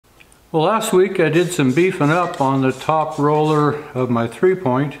Well, last week I did some beefing up on the top roller of my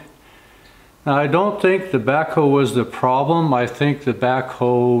 3-point. Now, I don't think the backhoe was the problem. I think the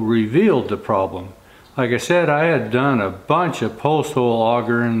backhoe revealed the problem. Like I said, I had done a bunch of post hole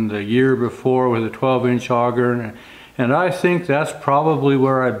augering the year before with a 12-inch auger, and I think that's probably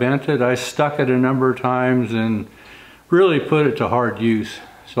where I bent it. I stuck it a number of times and really put it to hard use.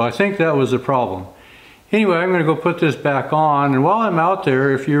 So I think that was the problem. Anyway, I'm going to go put this back on, and while I'm out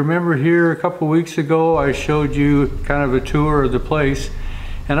there, if you remember here a couple weeks ago, I showed you kind of a tour of the place,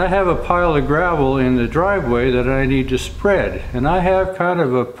 and I have a pile of gravel in the driveway that I need to spread, and I have kind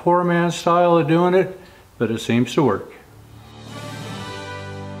of a poor man style of doing it, but it seems to work.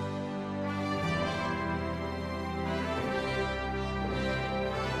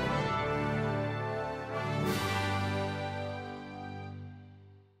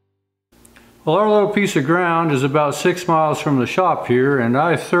 Well, our little piece of ground is about 6 miles from the shop here, and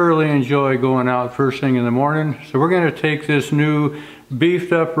I thoroughly enjoy going out first thing in the morning. So we're going to take this new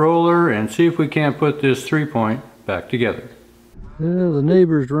beefed up roller and see if we can't put this 3-point back together. Yeah, the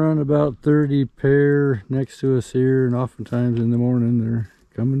neighbors run about 30 pair next to us here, and oftentimes in the morning they're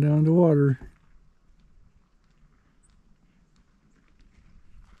coming down to water.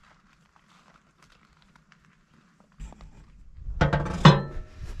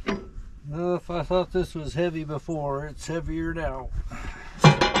 If I thought this was heavy before, it's heavier now.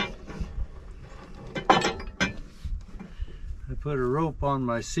 I put a rope on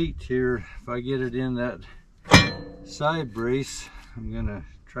my seat here. If I get it in that side brace, I'm gonna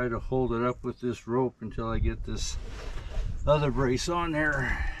try to hold it up with this rope until I get this other brace on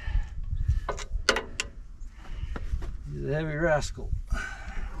there. He's a heavy rascal.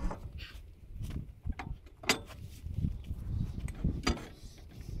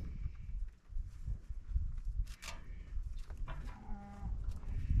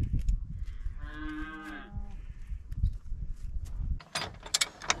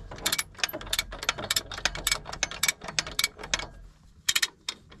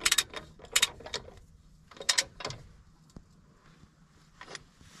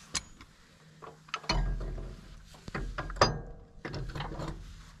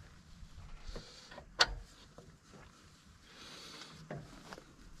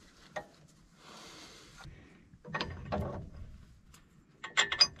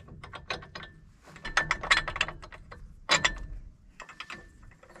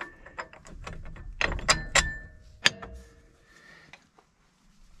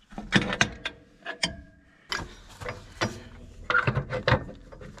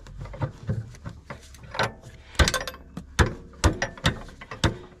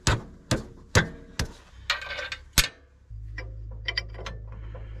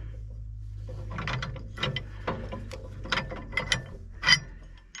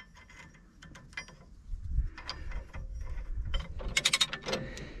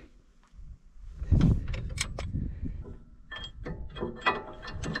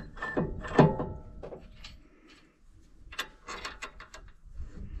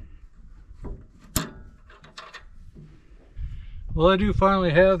 Well, I do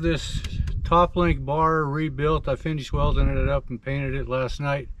finally have this top link bar rebuilt. I finished welding it up and painted it last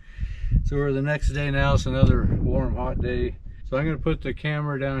night. So we're the next day now. It's another warm, hot day. So I'm going to put the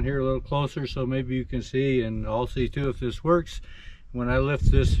camera down here a little closer so maybe you can see, and I'll see too if this works when I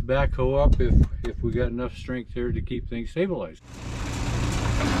lift this backhoe up, if we got enough strength here to keep things stabilized.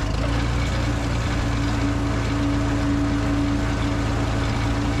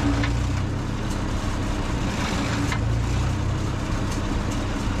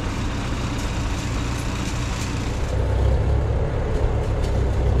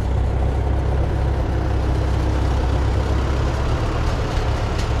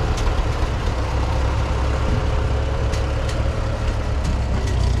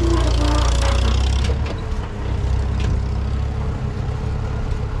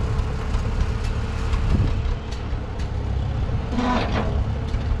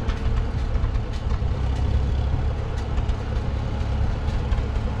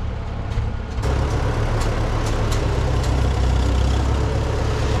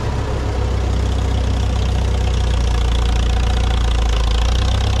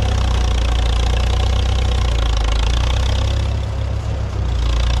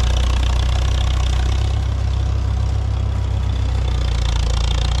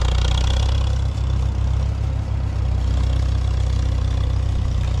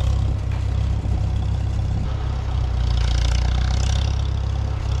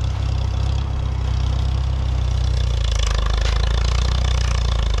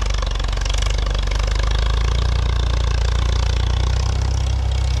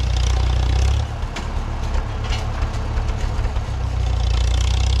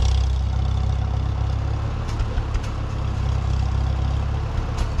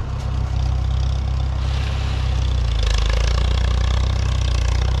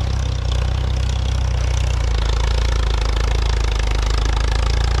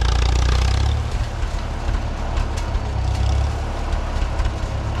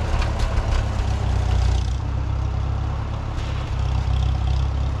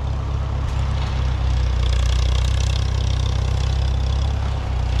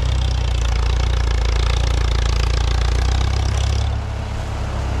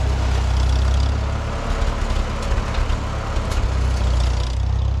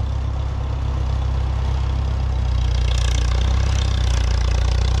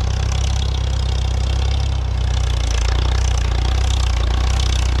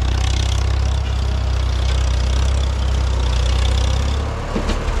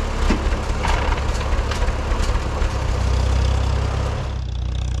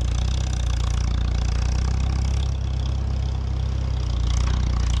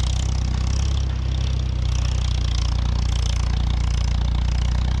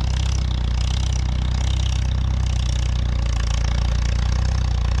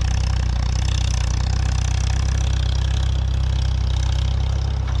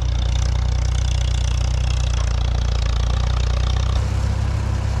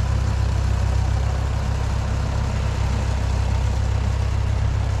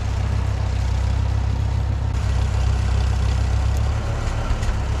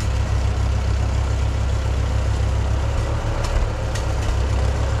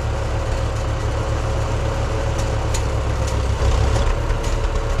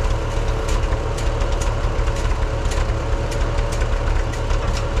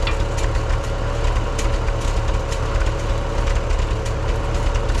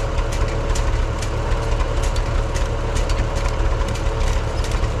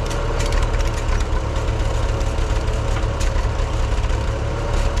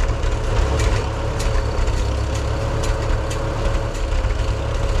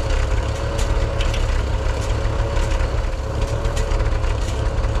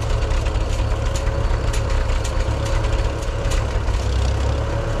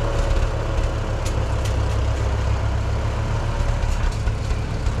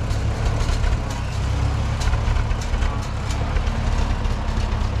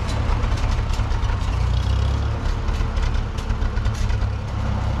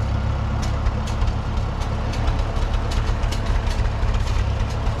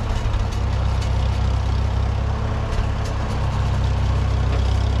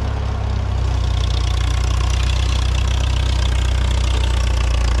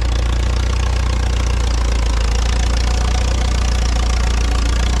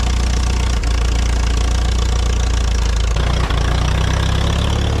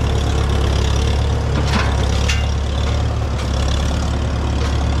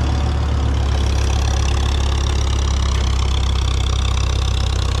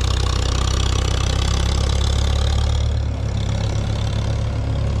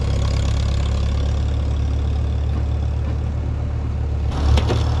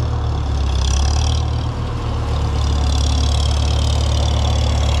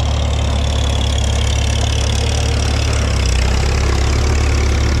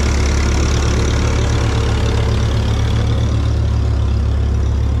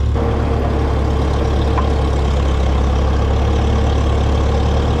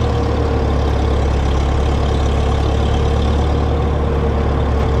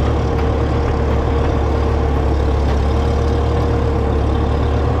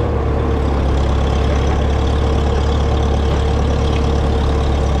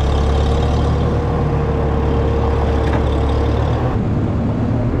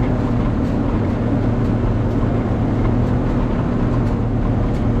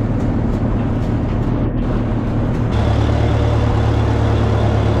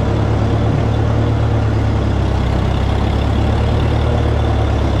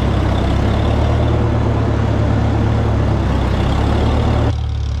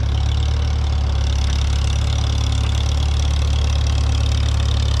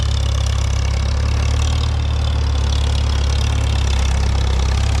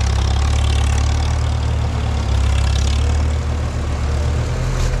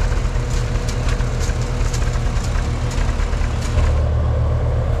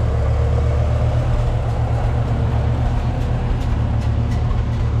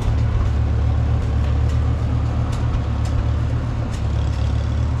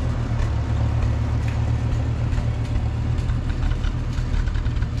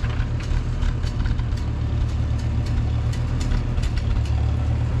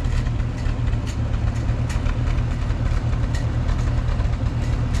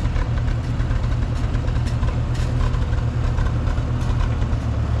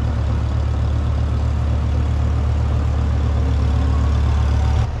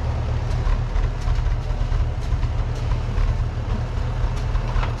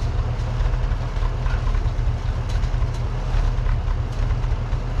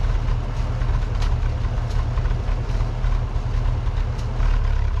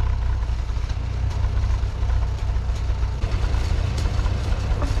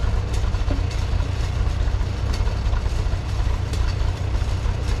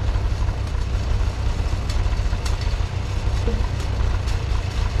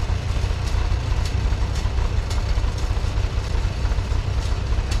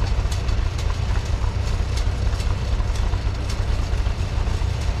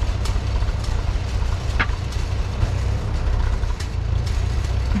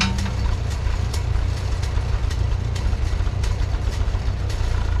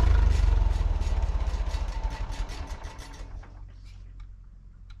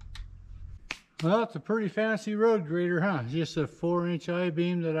 Well, it's a pretty fancy road grader, huh? Just a 4-inch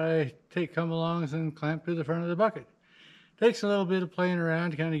I-beam that I take come-alongs and clamp to the front of the bucket. Takes a little bit of playing around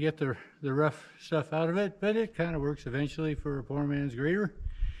to kind of get the rough stuff out of it, but it kind of works eventually for a poor man's grader.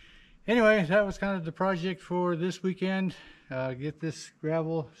 Anyway, that was kind of the project for this weekend. Get this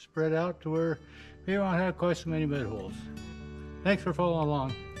gravel spread out to where we won't have quite so many mud holes. Thanks for following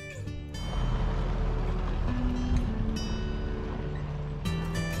along.